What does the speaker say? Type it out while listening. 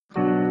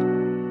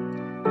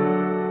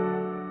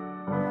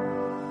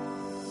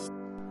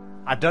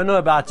I don't know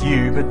about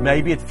you, but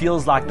maybe it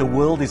feels like the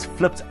world is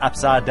flipped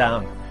upside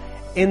down.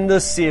 In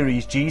this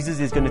series,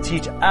 Jesus is going to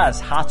teach us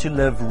how to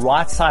live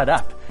right side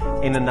up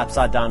in an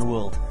upside down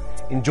world.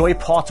 Enjoy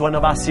part 1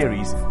 of our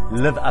series,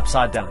 Live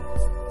Upside Down.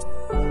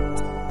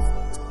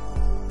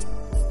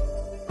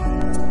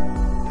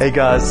 Hey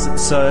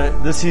guys, so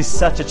this is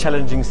such a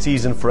challenging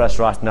season for us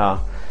right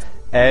now.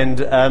 And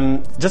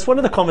just one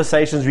of the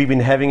conversations we've been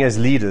having as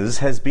leaders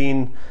has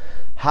been,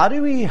 how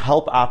do we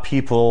help our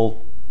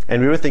people,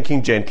 and we were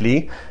thinking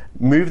gently,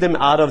 move them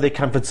out of their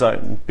comfort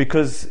zone?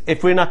 Because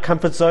if we're in our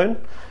comfort zone,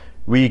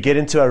 we get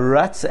into a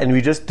rut and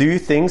we just do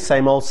things,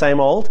 same old, same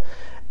old.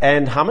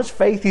 And how much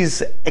faith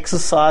is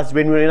exercised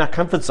when we're in our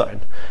comfort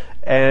zone?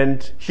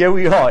 And here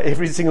we are,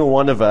 every single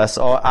one of us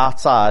are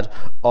outside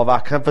of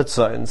our comfort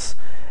zones.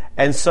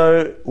 And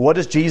so what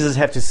does Jesus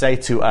have to say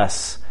to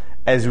us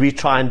as we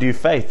try and do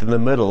faith in the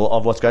middle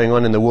of what's going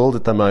on in the world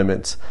at the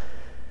moment?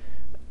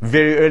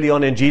 Very early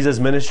on in Jesus'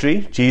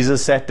 ministry,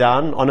 Jesus sat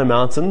down on a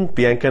mountain.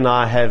 Bianca and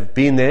I have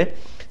been there.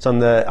 I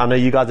know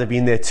you guys have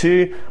been there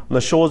too. On the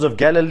shores of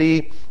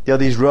Galilee, there are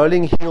these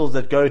rolling hills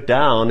that go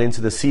down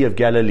into the Sea of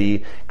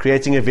Galilee,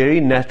 creating a very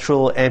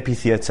natural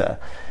amphitheater.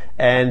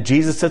 And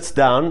Jesus sits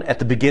down at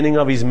the beginning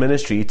of his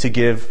ministry to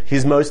give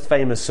his most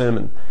famous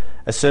sermon,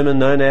 a sermon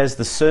known as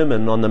the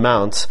Sermon on the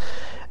Mount.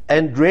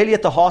 And really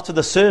at the heart of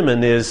the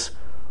sermon is,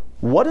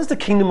 what does the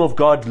kingdom of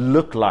God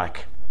look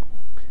like?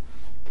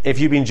 If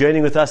you've been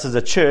journeying with us as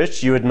a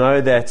church, you would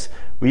know that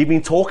we've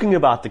been talking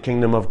about the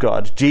kingdom of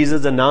God.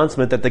 Jesus'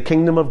 announcement that the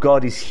kingdom of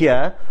God is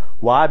here.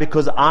 Why?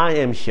 Because I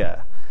am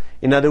here.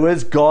 In other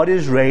words, God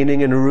is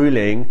reigning and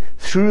ruling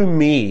through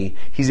me.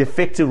 His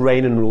effective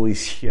reign and rule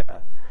is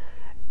here.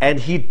 And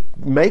he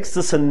makes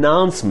this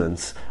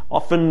announcement,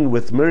 often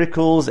with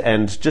miracles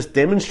and just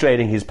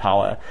demonstrating his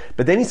power.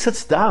 But then he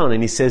sits down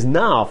and he says,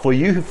 now, for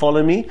you who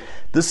follow me,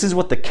 this is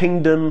what the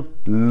kingdom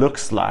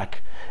looks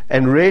like.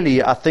 And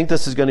really, I think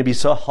this is going to be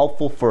so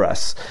helpful for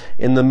us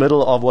in the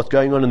middle of what's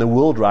going on in the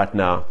world right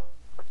now.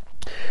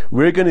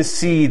 We're going to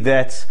see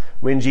that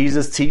when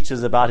Jesus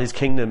teaches about his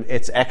kingdom,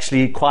 it's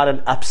actually quite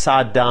an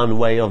upside down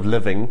way of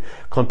living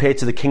compared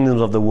to the kingdoms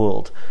of the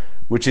world,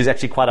 which is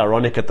actually quite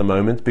ironic at the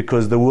moment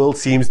because the world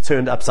seems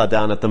turned upside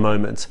down at the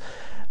moment.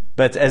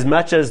 But as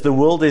much as the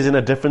world is in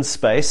a different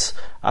space,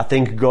 I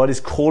think God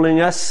is calling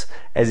us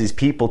as his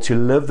people to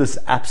live this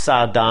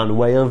upside down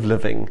way of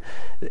living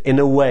in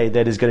a way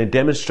that is going to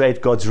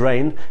demonstrate God's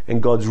reign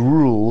and God's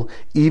rule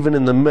even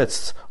in the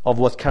midst of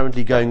what's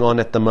currently going on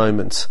at the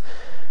moment.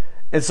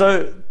 And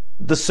so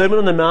the Sermon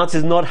on the Mount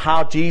is not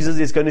how Jesus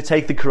is going to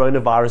take the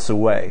coronavirus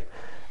away.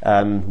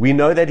 We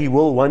know that he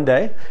will one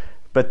day,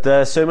 but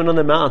the Sermon on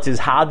the Mount is,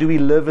 how do we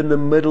live in the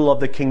middle of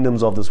the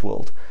kingdoms of this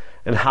world?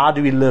 And how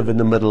do we live in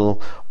the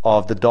middle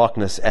of the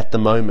darkness at the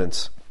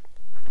moment?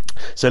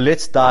 So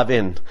let's dive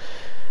in.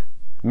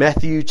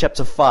 Matthew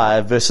chapter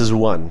 5, verses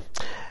 1.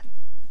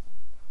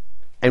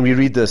 And we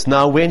read this.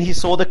 Now when he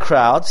saw the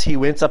crowds, he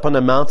went up on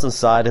a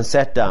mountainside and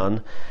sat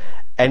down,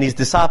 and his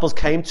disciples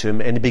came to him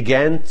and he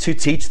began to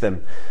teach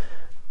them.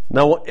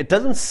 Now it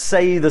doesn't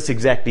say this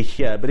exactly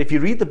here, but if you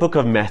read the book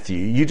of Matthew,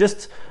 you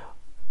just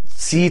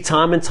see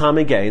time and time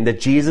again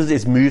that Jesus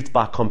is moved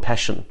by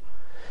compassion.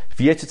 If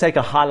you had to take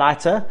a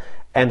highlighter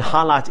and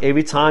highlight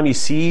every time you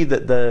see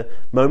that the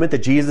moment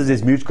that Jesus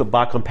is moved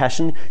by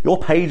compassion, your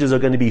pages are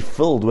going to be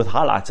filled with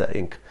highlighter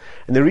ink.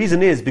 And the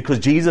reason is because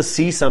Jesus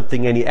sees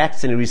something and he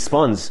acts and he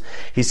responds.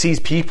 He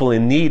sees people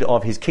in need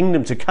of his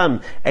kingdom to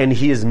come and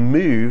he is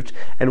moved.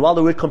 And while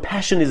the word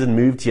compassion isn't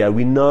moved here,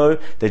 we know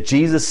that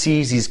Jesus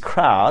sees his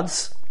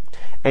crowds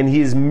and he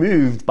is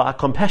moved by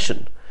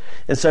compassion.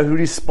 And so he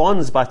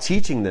responds by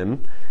teaching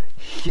them,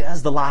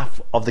 here's the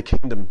life of the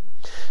kingdom.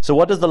 So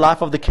what does the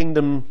life of the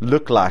kingdom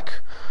look like?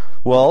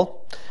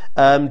 Well,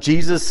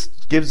 Jesus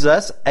gives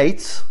us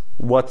 8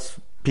 what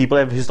people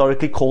have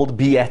historically called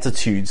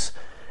beatitudes.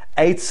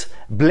 8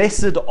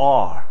 blessed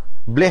are.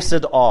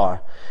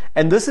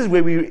 And this is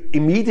where we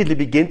immediately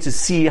begin to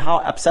see how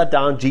upside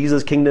down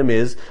Jesus' kingdom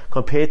is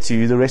compared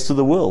to the rest of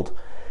the world.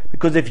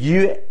 Because if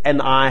you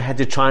and I had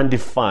to try and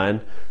define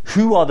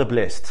who are the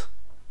blessed,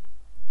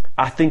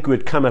 I think we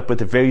would come up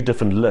with a very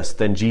different list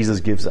than Jesus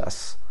gives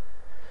us.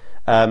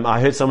 I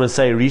heard someone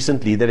say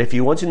recently that if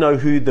you want to know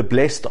who the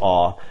blessed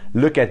are,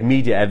 look at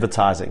media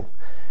advertising.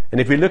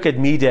 And if we look at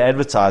media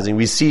advertising,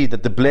 we see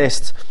that the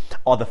blessed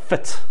are the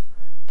fit,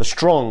 the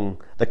strong,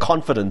 the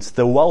confident,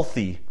 the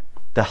wealthy,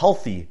 the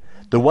healthy,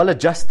 the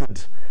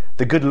well-adjusted,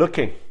 the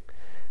good-looking.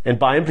 And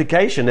by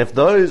implication, if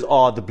those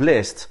are the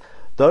blessed,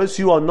 those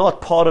who are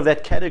not part of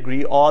that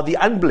category are the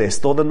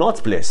unblessed or the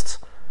not blessed.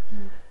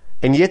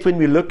 And yet when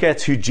we look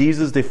at who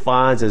Jesus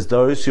defines as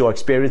those who are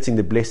experiencing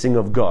the blessing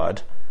of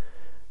God,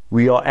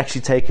 we are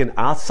actually taken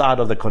outside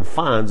of the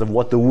confines of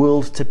what the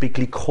world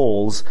typically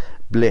calls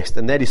blessed.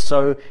 And that is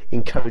so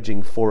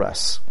encouraging for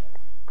us.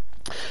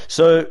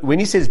 So when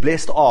he says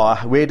blessed are,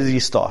 where does he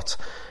start?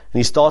 And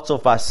he starts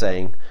off by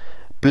saying,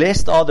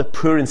 blessed are the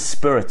poor in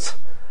spirit,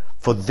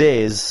 for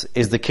theirs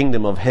is the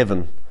kingdom of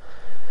heaven.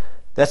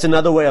 That's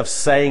another way of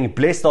saying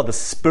blessed are the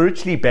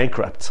spiritually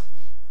bankrupt.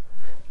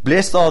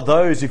 Blessed are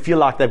those who feel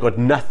like they've got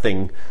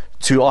nothing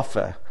to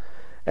offer.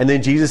 And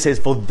then Jesus says,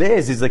 for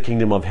theirs is the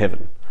kingdom of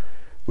heaven.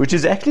 Which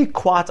is actually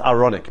quite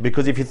ironic,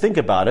 because if you think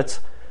about it,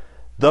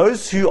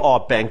 those who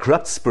are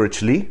bankrupt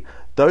spiritually,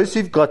 those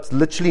who've got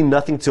literally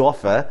nothing to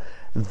offer,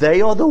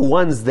 they are the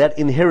ones that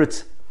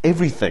inherit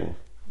everything.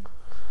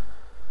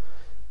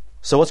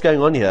 So what's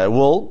going on here?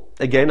 Well,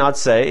 again, I'd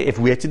say if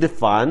we had to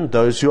define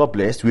those who are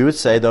blessed, we would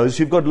say those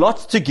who've got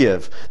lots to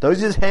give,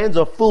 those whose hands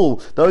are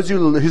full, those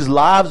whose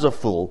lives are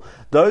full,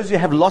 those who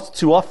have lots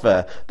to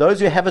offer,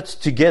 those who have it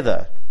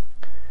together.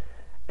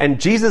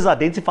 And Jesus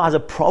identifies a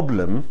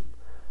problem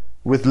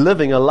with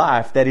living a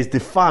life that is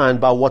defined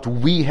by what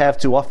we have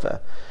to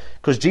offer.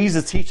 Because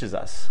Jesus teaches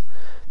us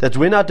that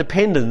when our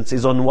dependence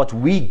is on what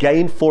we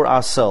gain for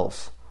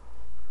ourselves,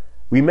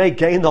 we may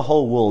gain the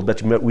whole world,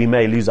 but we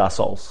may lose our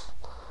souls.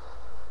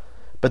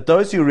 But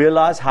those who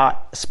realize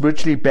how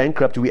spiritually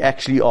bankrupt we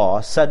actually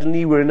are,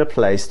 suddenly we're in a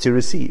place to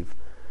receive.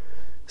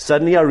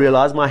 Suddenly I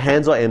realize my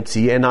hands are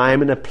empty and I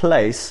am in a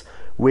place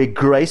where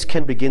grace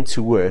can begin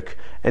to work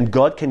and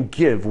God can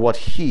give what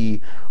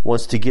He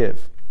wants to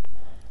give.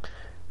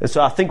 And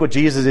so I think what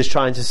Jesus is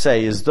trying to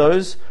say is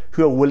those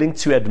who are willing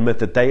to admit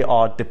that they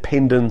are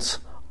dependent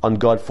on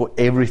God for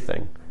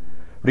everything,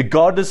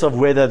 regardless of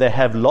whether they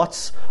have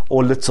lots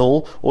or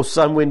little or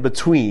somewhere in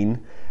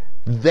between,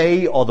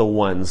 they are the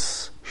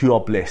ones who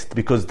are blessed,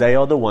 because they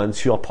are the ones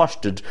who are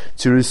postured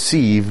to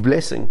receive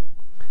blessing.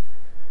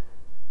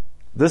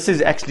 This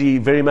is actually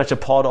very much a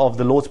part of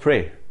the Lord's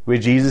Prayer, where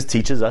Jesus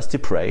teaches us to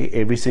pray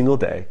every single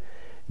day,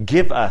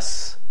 give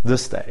us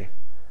this day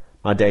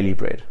my daily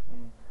bread.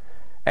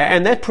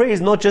 And that prayer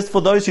is not just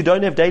for those who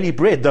don't have daily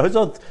bread. Those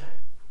are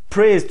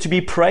prayers to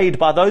be prayed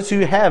by those who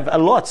have a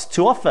lot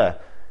to offer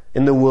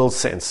in the world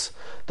sense.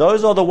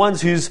 Those are the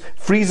ones whose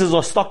freezers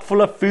are stocked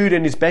full of food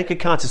and whose bank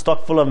accounts are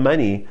stocked full of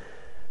money.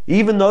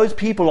 Even those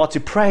people are to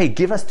pray,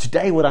 give us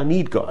today what I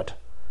need, God.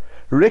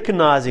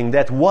 Recognizing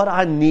that what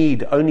I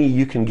need, only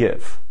you can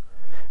give.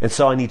 And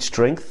so I need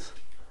strength,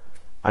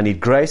 I need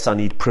grace, I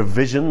need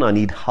provision, I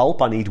need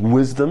help, I need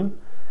wisdom.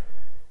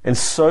 And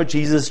so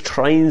Jesus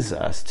trains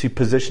us to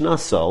position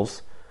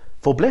ourselves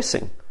for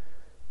blessing.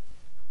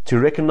 To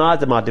recognize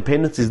that my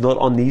dependence is not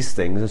on these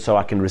things, and so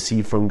I can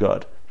receive from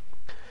God.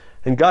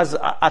 And guys,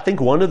 I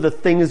think one of the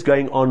things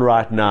going on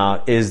right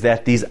now is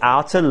that these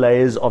outer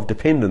layers of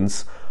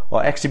dependence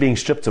are actually being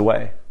stripped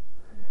away.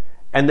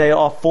 And they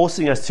are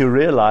forcing us to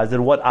realize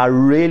that what I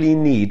really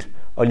need,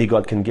 only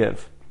God can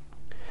give.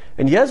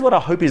 And here's what I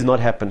hope is not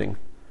happening.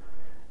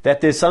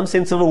 That there's some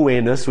sense of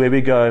awareness where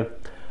we go,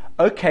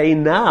 okay,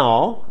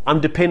 now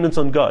I'm dependent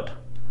on God.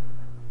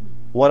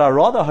 What I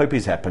rather hope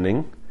is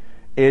happening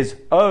is,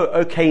 oh,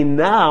 okay,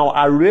 now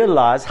I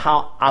realize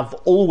how I've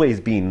always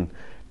been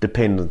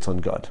dependent on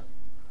God.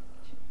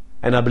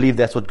 And I believe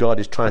that's what God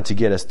is trying to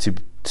get us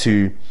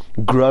to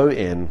grow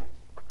in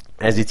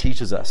as He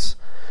teaches us.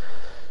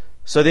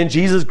 So then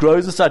Jesus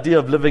grows this idea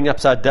of living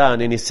upside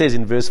down, and He says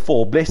in verse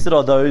 4, blessed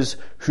are those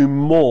who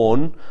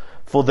mourn,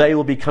 for they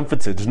will be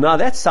comforted. Now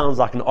that sounds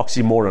like an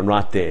oxymoron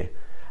right there.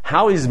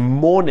 How is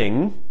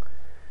mourning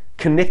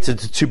connected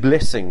to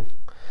blessing?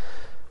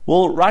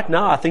 Well, right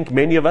now I think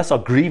many of us are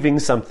grieving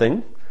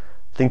something.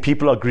 I think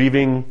people are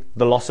grieving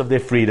the loss of their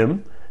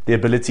freedom, the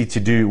ability to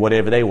do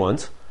whatever they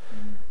want.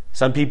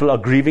 Some people are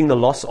grieving the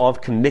loss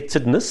of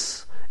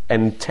connectedness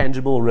and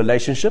tangible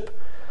relationship.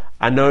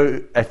 I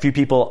know a few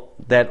people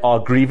that are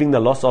grieving the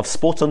loss of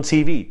sports on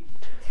TV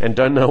and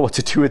don't know what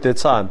to do with their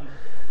time.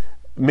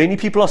 Many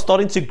people are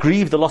starting to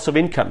grieve the loss of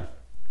income.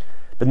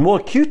 But more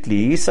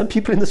acutely, some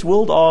people in this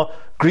world are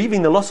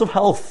grieving the loss of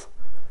health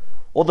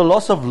or the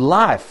loss of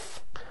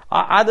life,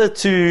 either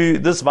to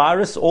this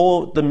virus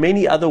or the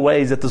many other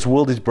ways that this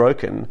world is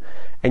broken.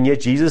 And yet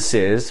Jesus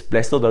says,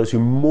 blessed are those who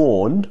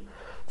mourn,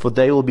 for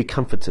they will be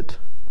comforted.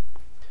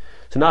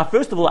 So now,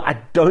 first of all,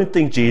 I don't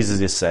think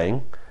Jesus is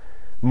saying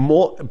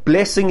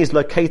blessing is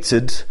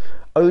located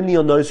only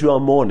on those who are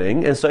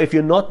mourning. And so if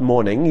you're not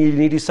mourning, you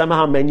need to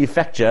somehow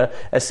manufacture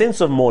a sense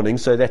of mourning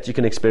so that you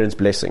can experience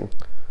blessing.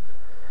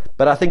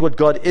 But I think what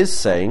God is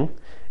saying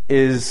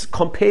is,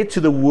 compared to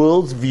the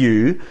world's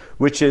view,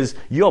 which is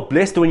you're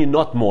blessed when you're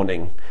not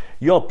mourning.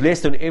 You're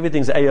blessed when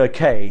everything's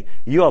A-okay.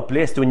 You are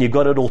blessed when you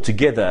got it all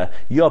together.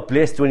 You are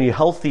blessed when you're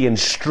healthy and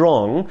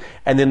strong.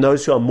 And then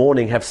those who are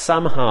mourning have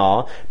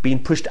somehow been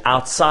pushed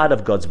outside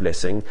of God's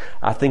blessing.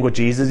 I think what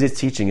Jesus is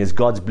teaching is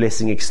God's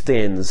blessing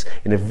extends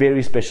in a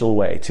very special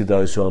way to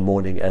those who are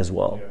mourning as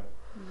well.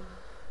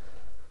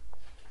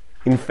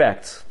 In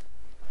fact,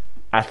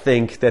 I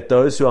think that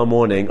those who are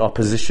mourning are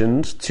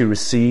positioned to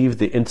receive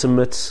the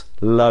intimate,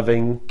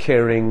 loving,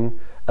 caring,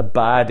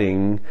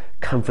 abiding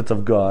comfort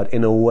of God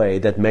in a way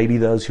that maybe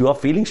those who are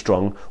feeling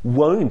strong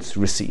won't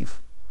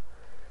receive.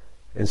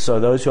 And so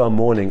those who are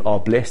mourning are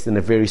blessed in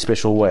a very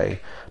special way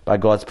by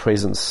God's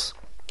presence.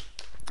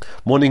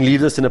 Mourning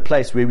leaves us in a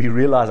place where we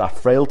realize our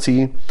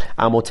frailty,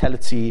 our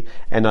mortality,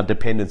 and our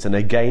dependence, and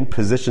again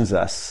positions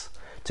us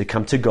to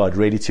come to God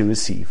ready to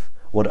receive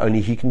what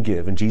only He can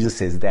give. And Jesus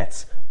says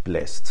that's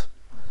blessed.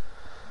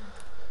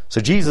 So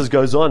Jesus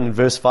goes on in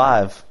verse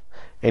 5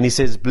 And he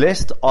says,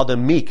 blessed are the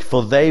meek,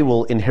 for they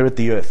will inherit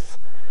the earth.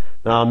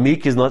 Now,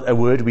 meek is not a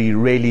word we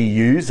rarely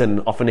use,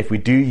 and often if we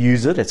do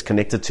use it, it's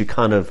connected to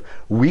kind of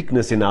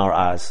weakness in our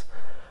eyes.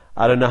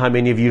 I don't know how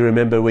many of you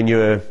remember when you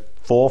were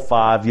 4 or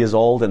 5 years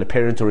old and a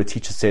parent or a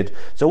teacher said,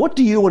 so what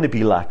do you want to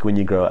be like when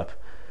you grow up?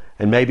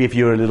 And maybe if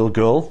you're a little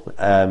girl,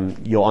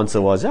 your answer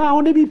was, I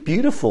want to be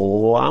beautiful,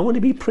 or I want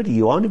to be pretty,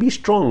 or I want to be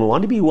strong, or I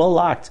want to be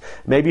well-liked.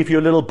 Maybe if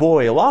you're a little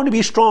boy, I want to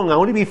be strong, I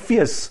want to be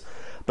fierce.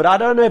 But I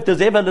don't know if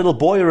there's ever a little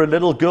boy or a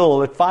little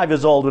girl at 5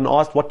 years old when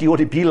asked, what do you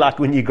want to be like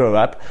when you grow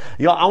up?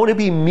 I want to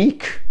be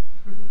meek.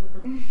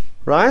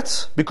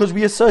 Right? Because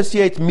we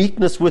associate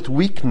meekness with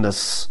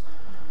weakness.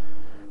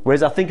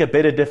 Whereas I think a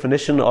better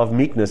definition of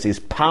meekness is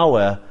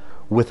power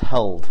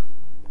withheld.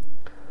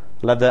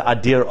 I love the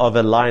idea of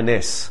a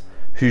lioness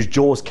whose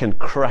jaws can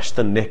crush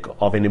the neck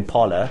of an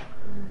impala,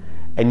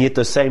 and yet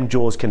the same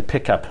jaws can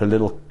pick up her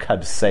little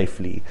cubs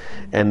safely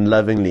and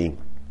lovingly.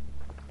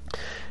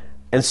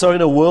 And so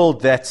in a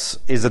world that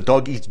is a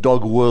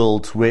dog-eat-dog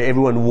world, where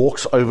everyone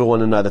walks over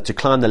one another to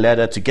climb the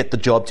ladder, to get the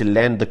job, to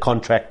land the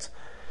contract,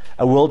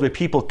 a world where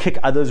people kick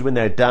others when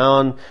they're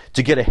down,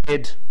 to get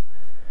ahead,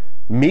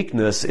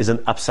 meekness is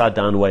an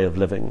upside-down way of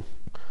living.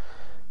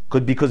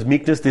 Good, because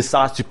meekness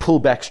decides to pull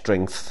back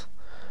strength,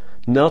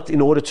 not in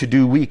order to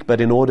do weak,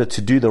 but in order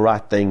to do the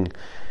right thing.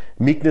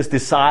 Meekness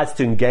decides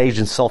to engage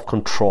in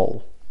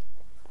self-control.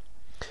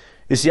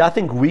 You see, I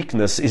think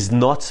weakness is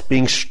not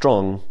being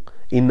strong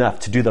enough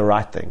to do the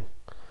right thing,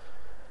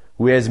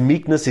 whereas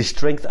meekness is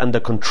strength under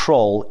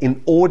control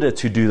in order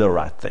to do the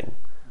right thing.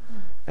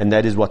 And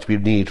that is what we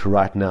need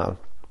right now.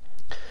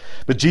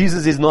 But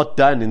Jesus is not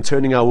done in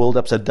turning our world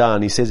upside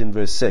down. He says in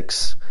verse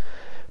 6,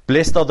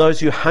 blessed are those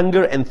who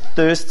hunger and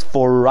thirst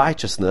for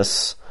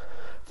righteousness,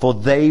 for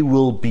they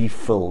will be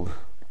filled.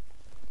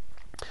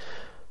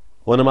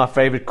 One of my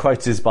favorite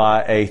quotes is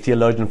by a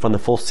theologian from the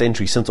 4th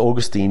century, St.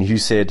 Augustine, who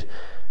said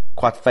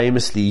quite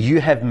famously,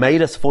 you have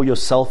made us for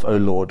yourself, O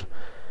Lord,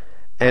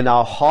 and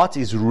our heart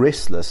is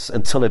restless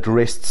until it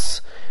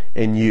rests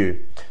in you.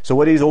 So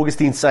what is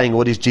Augustine saying?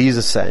 What is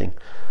Jesus saying?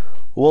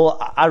 Well,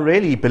 I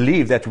really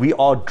believe that we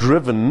are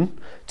driven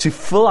to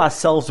fill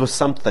ourselves with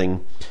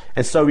something.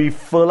 And so we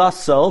fill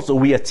ourselves, or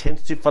we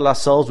attempt to fill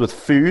ourselves with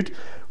food,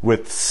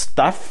 with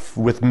stuff,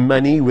 with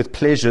money, with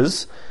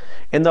pleasures,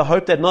 in the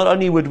hope that not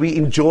only would we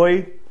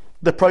enjoy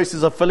the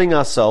process of filling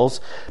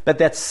ourselves, but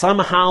that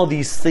somehow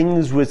these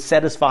things would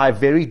satisfy a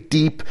very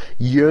deep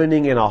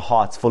yearning in our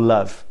hearts for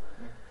love,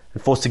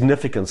 and for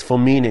significance, for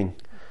meaning.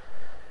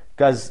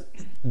 Guys,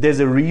 there's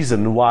a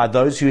reason why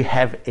those who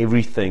have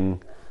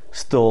everything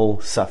still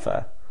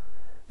suffer.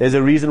 There's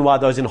a reason why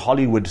those in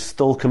Hollywood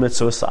still commit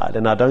suicide,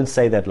 and I don't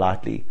say that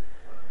lightly.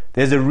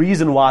 There's a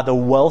reason why the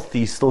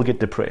wealthy still get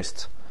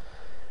depressed.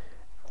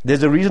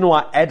 There's a reason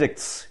why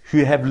addicts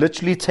who have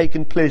literally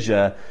taken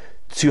pleasure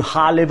to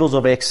high levels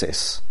of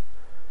excess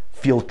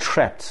feel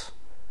trapped,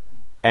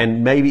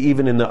 and maybe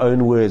even in their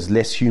own words,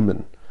 less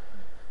human.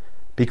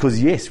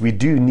 Because yes, we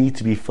do need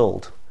to be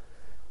filled.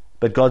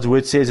 But God's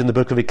word says in the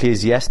book of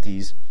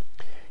Ecclesiastes,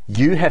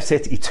 you have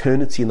set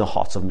eternity in the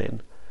hearts of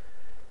men.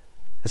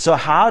 So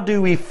how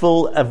do we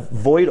fill a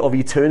void of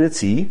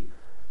eternity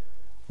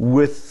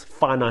with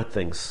finite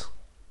things?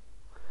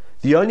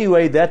 The only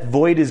way that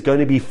void is going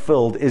to be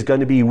filled is going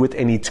to be with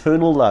an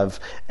eternal love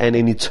and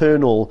an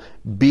eternal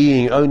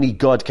being. Only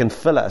God can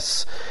fill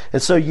us.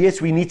 And so yes,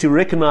 we need to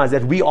recognize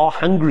that we are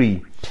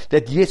hungry,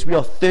 that yes, we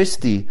are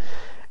thirsty.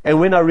 And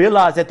when I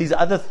realize that these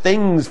other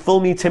things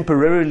fill me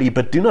temporarily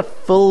but do not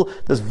fill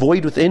this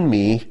void within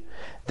me,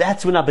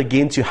 that's when I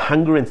begin to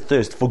hunger and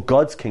thirst for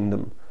God's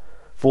kingdom,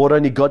 for what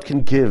only God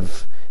can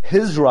give,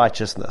 His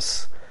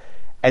righteousness.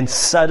 And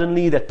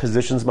suddenly that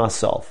positions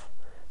myself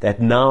that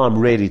now I'm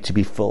ready to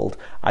be filled.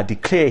 I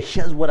declare,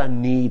 here's what I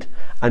need.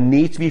 I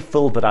need to be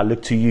filled, but I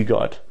look to you,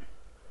 God.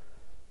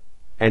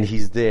 And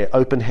He's there,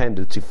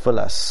 open-handed, to fill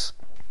us.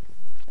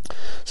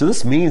 So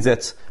this means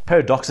that,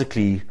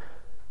 paradoxically,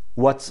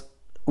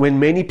 when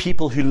many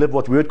people who live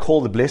what we would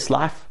call the blessed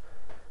life,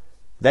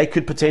 they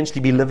could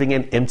potentially be living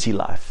an empty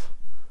life.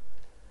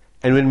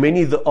 And when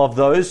many of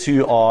those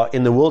who are,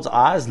 in the world's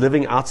eyes,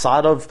 living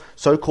outside of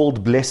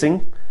so-called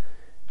blessing,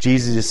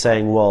 Jesus is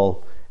saying,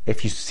 well,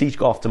 if you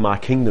seek after my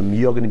kingdom,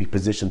 you're going to be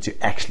positioned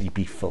to actually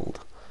be filled.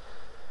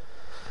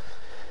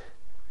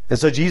 And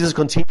so Jesus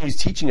continues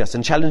teaching us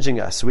and challenging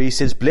us, where He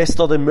says, blessed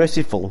are the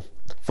merciful,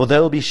 for they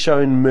will be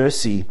shown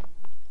mercy.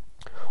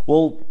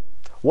 Well,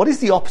 what is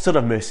the opposite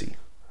of mercy?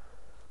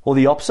 Well,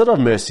 the opposite of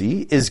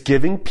mercy is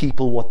giving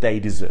people what they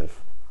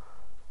deserve.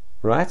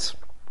 Right?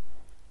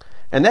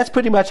 And that's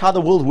pretty much how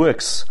the world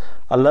works.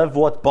 I love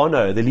what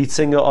Bono, the lead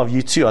singer of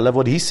U2, I love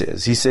what he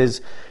says. He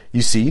says,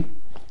 you see,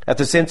 at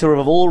the center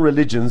of all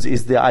religions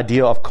is the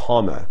idea of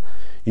karma.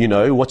 You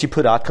know, what you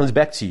put out comes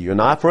back to you. An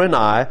eye for an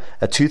eye,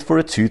 a tooth for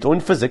a tooth. Or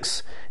in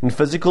physics, in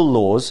physical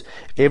laws,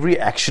 every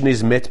action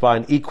is met by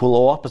an equal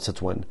or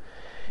opposite one.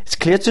 It's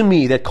clear to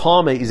me that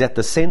karma is at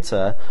the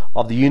center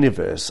of the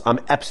universe. I'm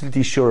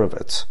absolutely sure of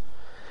it.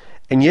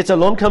 And yet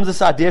along comes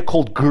this idea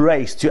called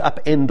grace to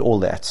upend all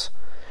that.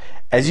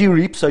 As you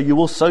reap, so you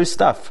will sow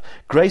stuff.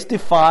 Grace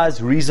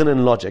defies reason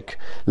and logic.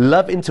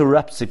 Love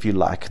interrupts, if you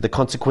like, the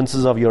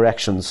consequences of your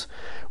actions,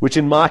 which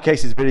in my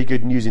case is very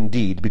good news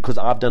indeed, because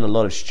I've done a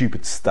lot of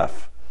stupid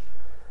stuff.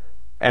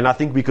 And I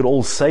think we could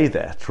all say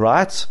that,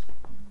 right?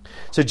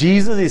 So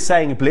Jesus is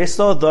saying, blessed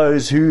are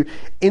those who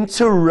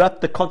interrupt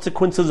the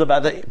consequences of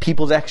other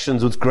people's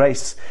actions with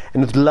grace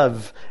and with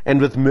love and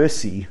with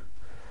mercy.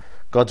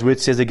 God's word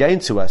says again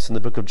to us in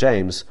the book of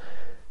James,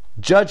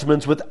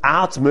 judgment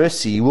without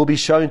mercy will be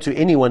shown to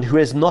anyone who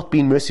has not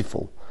been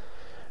merciful.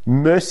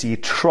 Mercy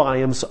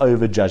triumphs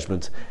over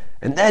judgment.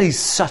 And that is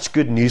such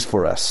good news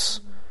for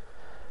us.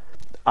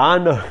 I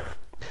know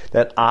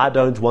that I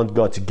don't want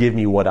God to give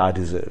me what I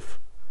deserve.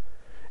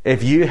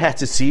 If you had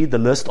to see the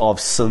list of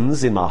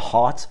sins in my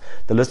heart,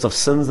 the list of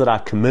sins that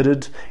I've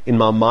committed in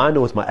my mind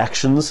or with my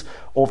actions,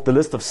 or the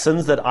list of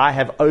sins that I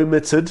have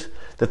omitted,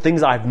 the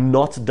things I've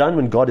not done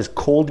when God has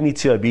called me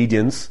to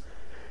obedience,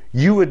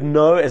 you would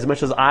know as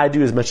much as I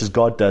do, as much as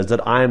God does,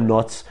 that I am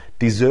not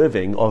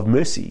deserving of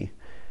mercy.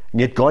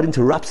 And yet God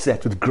interrupts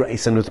that with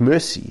grace and with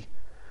mercy.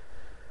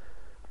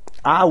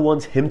 I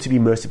want Him to be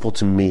merciful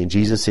to me. And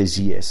Jesus says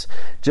yes.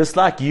 Just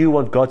like you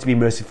want God to be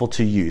merciful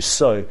to you,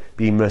 so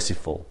be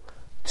merciful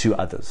to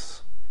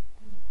others.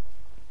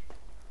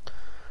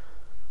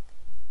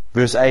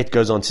 Verse 8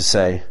 goes on to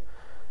say,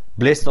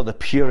 blessed are the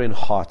pure in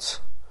heart,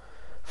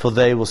 for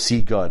they will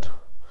see God.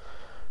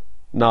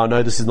 Now, I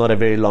know this is not a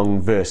very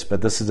long verse,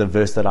 but this is a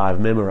verse that I've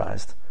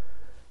memorized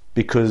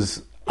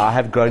because I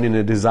have grown in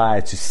a desire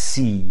to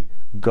see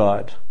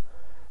God.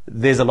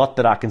 There's a lot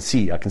that I can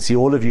see. I can see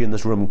all of you in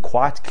this room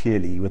quite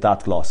clearly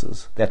without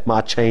glasses. That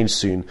might change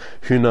soon.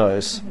 Who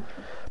knows?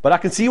 But I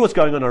can see what's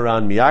going on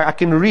around me. I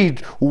can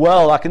read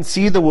well. I can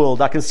see the world.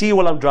 I can see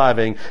while I'm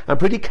driving. I'm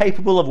pretty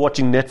capable of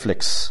watching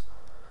Netflix.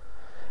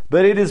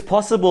 But it is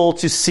possible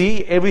to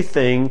see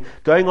everything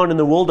going on in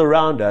the world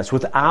around us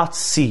without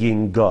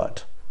seeing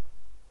God.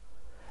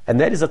 And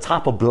that is a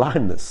type of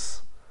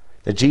blindness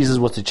that Jesus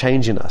wants to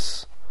change in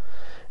us.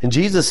 And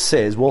Jesus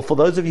says, well, for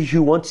those of you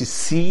who want to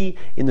see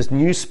in this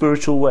new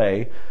spiritual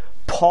way,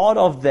 part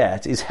of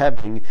that is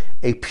having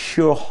a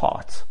pure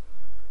heart.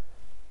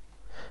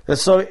 And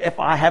so if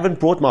I haven't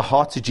brought my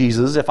heart to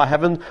Jesus, if I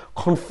haven't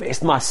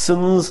confessed my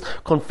sins,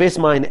 confessed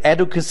my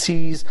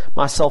inadequacies,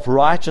 my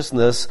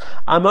self-righteousness,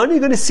 I'm only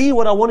going to see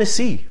what I want to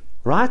see,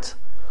 right?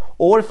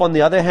 Or if on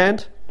the other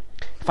hand,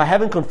 if I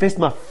haven't confessed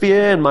my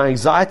fear and my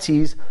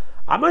anxieties,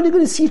 I'm only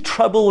going to see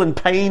trouble and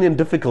pain and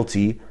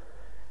difficulty,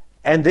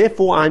 and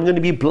therefore I'm going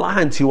to be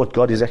blind to what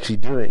God is actually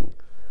doing.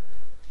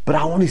 But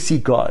I want to see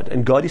God,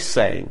 and God is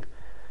saying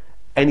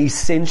an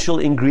essential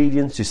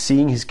ingredient to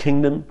seeing His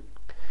kingdom,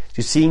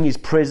 to seeing His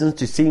presence,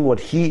 to seeing what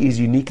He is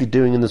uniquely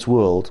doing in this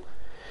world,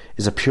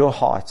 is a pure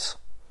heart.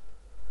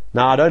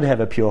 Now, I don't have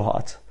a pure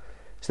heart,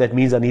 so that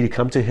means I need to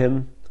come to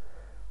Him.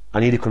 I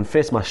need to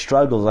confess my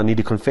struggles. I need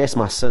to confess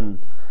my sin.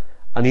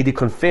 I need to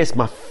confess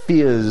my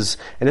fears.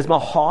 And as my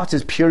heart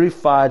is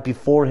purified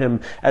before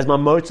Him, as my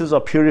motives are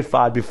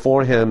purified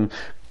before Him,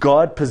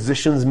 God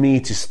positions me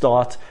to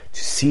start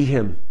to see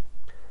Him.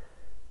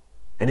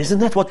 And isn't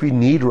that what we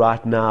need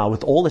right now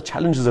with all the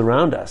challenges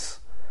around us?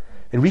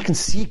 And we can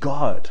see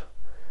God.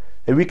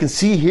 And we can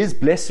see His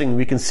blessing.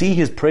 We can see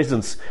His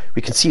presence.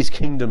 We can see His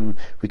kingdom.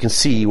 We can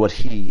see what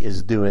He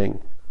is doing.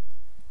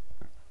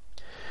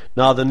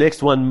 Now, the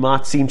next one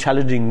might seem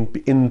challenging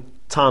in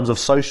times of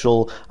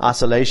social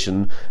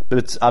isolation,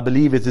 but I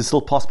believe it is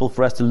still possible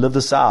for us to live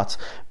this out.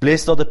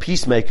 Blessed are the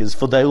peacemakers,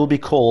 for they will be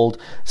called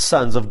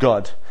sons of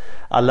God.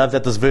 I love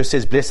that this verse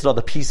says, blessed are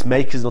the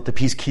peacemakers, not the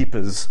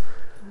peacekeepers.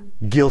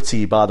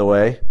 Guilty, by the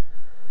way.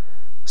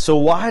 So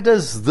why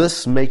does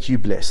this make you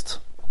blessed?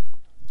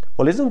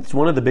 Well, isn't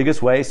one of the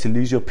biggest ways to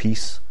lose your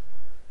peace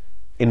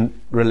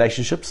in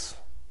relationships?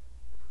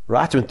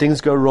 Right? When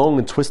things go wrong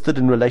and twisted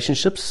in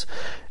relationships.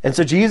 And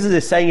so Jesus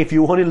is saying, if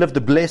you want to live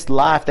the blessed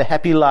life, the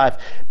happy life,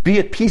 be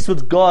at peace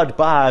with God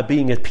by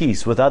being at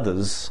peace with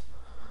others.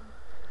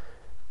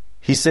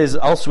 He says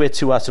elsewhere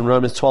to us in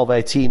Romans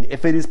 12:18,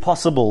 if it is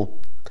possible,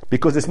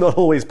 because it's not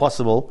always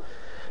possible,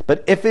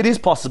 but if it is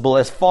possible,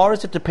 as far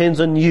as it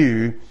depends on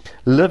you,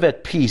 live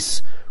at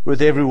peace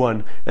with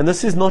everyone. And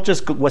this is not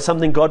just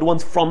something God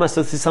wants from us,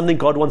 this is something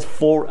God wants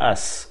for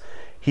us.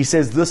 He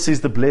says this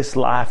is the blessed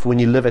life when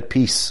you live at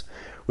peace.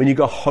 When you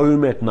go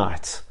home at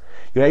night,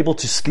 you're able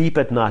to sleep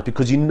at night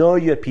because you know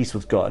you're at peace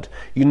with God.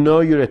 You know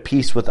you're at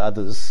peace with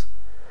others.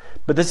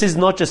 But this is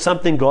not just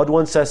something God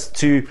wants us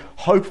to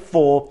hope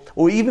for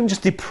or even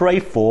just to pray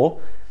for,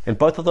 and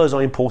both of those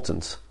are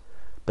important.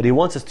 But He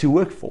wants us to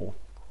work for.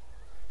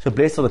 So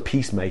blessed are the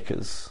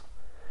peacemakers.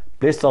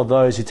 Blessed are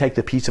those who take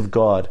the peace of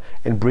God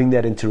and bring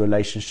that into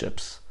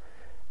relationships.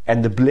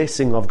 And the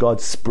blessing of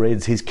God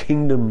spreads. His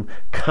kingdom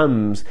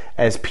comes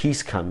as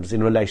peace comes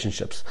in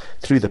relationships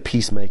through the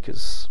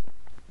peacemakers.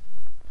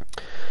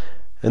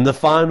 And the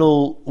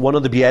final one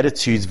of the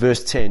Beatitudes,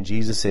 verse 10,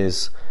 Jesus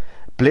says,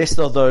 blessed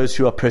are those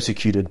who are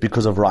persecuted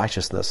because of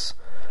righteousness,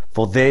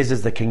 for theirs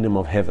is the kingdom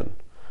of heaven.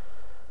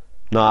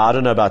 Now, I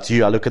don't know about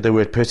you. I look at the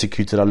word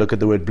persecuted, I look at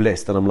the word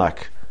blessed, and I'm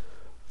like,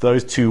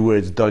 those two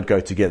words don't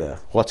go together.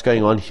 What's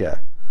going on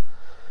here?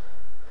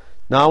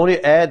 Now I want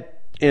to add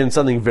in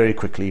something very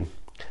quickly.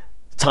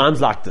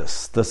 Times like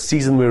this, the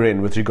season we're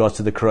in with regards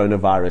to the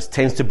coronavirus,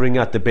 tends to bring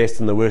out the best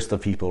and the worst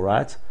of people,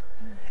 right?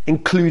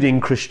 Including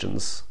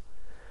Christians.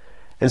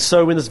 And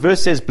so when this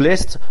verse says,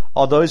 blessed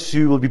are those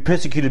who will be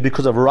persecuted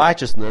because of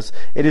righteousness,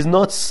 it is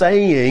not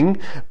saying,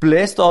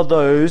 blessed are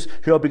those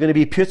who are going to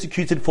be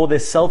persecuted for their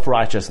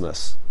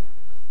self-righteousness,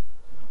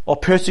 or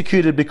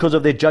persecuted because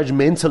of their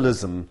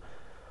judgmentalism,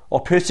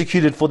 or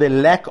persecuted for their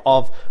lack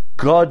of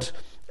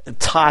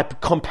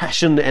God-type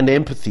compassion and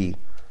empathy.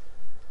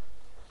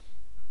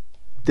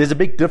 There's a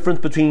big difference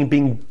between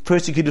being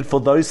persecuted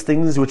for those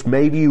things which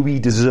maybe we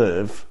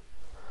deserve,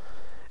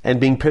 and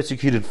being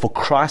persecuted for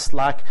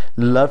Christ-like,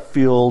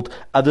 love-filled,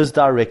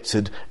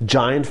 others-directed,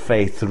 giant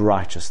faith through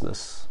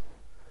righteousness.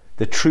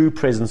 The true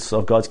presence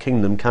of God's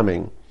kingdom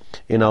coming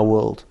in our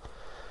world.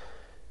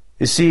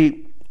 You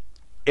see,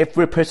 if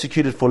we're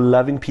persecuted for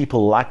loving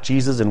people like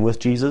Jesus and with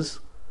Jesus,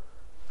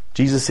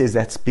 Jesus says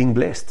that's being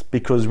blessed,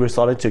 because we're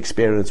starting to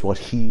experience what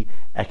He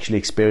actually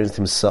experienced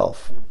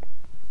Himself.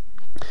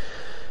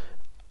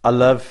 I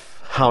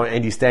love how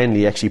Andy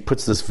Stanley actually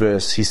puts this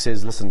verse. He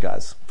says, listen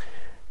guys,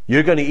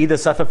 you're going to either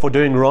suffer for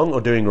doing wrong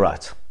or doing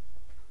right.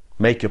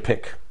 Make your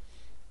pick.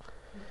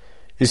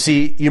 You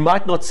see, you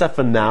might not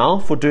suffer now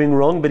for doing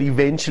wrong, but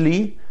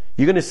eventually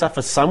you're going to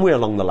suffer somewhere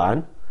along the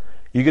line.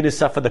 You're going to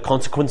suffer the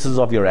consequences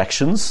of your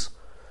actions,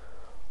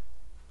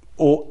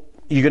 or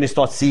you're going to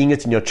start seeing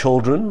it in your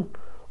children,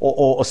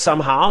 or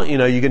somehow, you're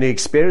going to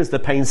experience the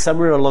pain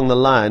somewhere along the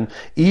line,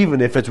 even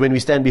if it's when we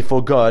stand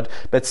before God,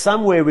 but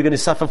somewhere we're going to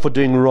suffer for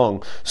doing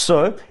wrong.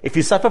 So, if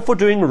you suffer for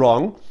doing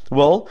wrong,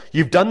 well,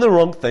 you've done the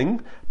wrong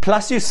thing,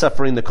 plus you're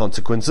suffering the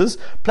consequences,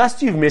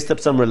 plus you've messed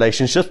up some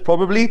relationships,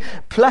 probably,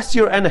 plus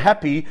you're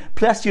unhappy,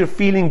 plus you're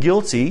feeling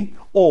guilty,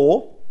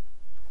 or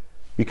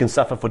you can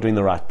suffer for doing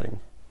the right thing.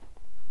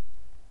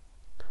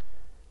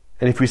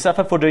 And if we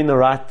suffer for doing the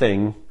right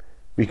thing,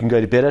 we can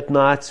go to bed at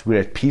night,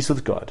 we're at peace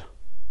with God.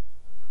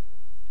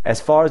 As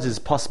far as is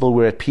possible,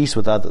 we're at peace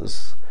with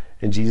others.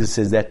 And Jesus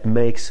says that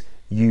makes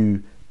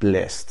you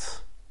blessed.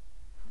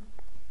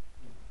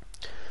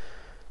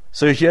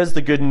 So here's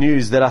the good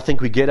news that I think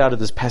we get out of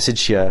this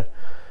passage here,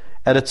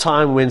 at a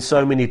time when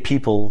so many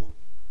people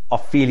are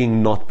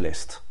feeling not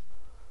blessed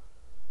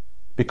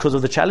because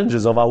of the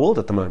challenges of our world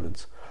at the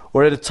moment.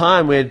 Or at a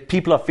time where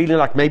people are feeling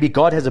like maybe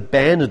God has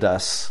abandoned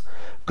us.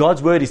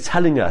 God's word is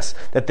telling us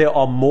that there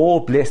are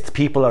more blessed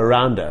people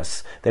around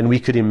us than we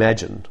could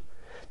imagine.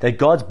 That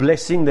God's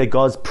blessing, that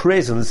God's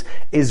presence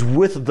is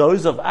with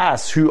those of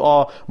us who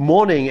are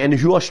mourning and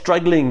who are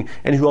struggling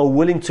and who are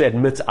willing to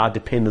admit our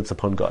dependence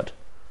upon God.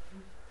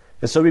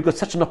 And so we've got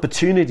such an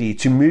opportunity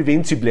to move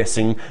into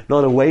blessing,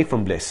 not away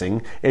from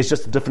blessing. It's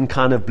just a different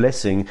kind of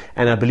blessing,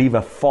 and I believe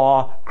a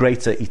far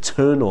greater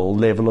eternal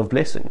level of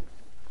blessing.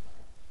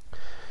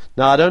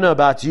 Now, I don't know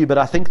about you, but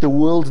I think the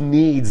world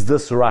needs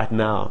this right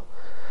now.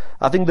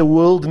 I think the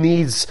world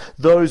needs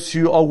those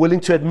who are willing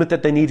to admit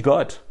that they need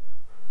God.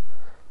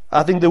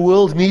 I think the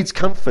world needs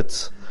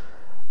comfort.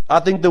 I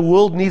think the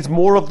world needs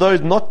more of those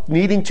not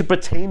needing to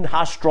pretend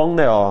how strong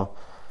they are.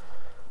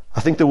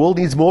 I think the world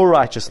needs more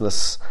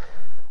righteousness.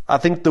 I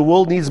think the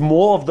world needs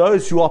more of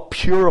those who are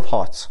pure of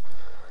heart.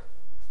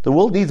 The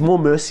world needs more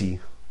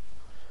mercy.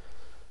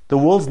 The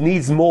world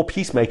needs more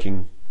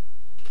peacemaking.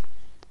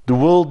 The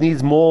world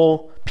needs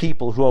more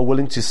people who are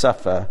willing to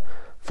suffer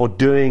for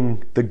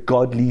doing the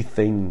godly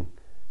thing,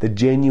 the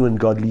genuine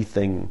godly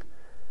thing.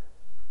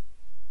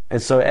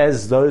 And so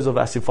as those of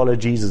us who follow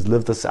Jesus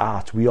live this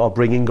out, we are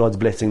bringing God's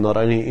blessing not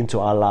only into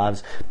our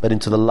lives, but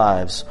into the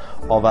lives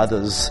of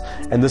others.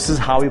 And this is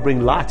how we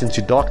bring light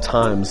into dark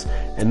times.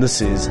 And this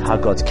is how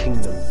God's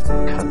kingdom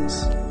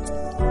comes.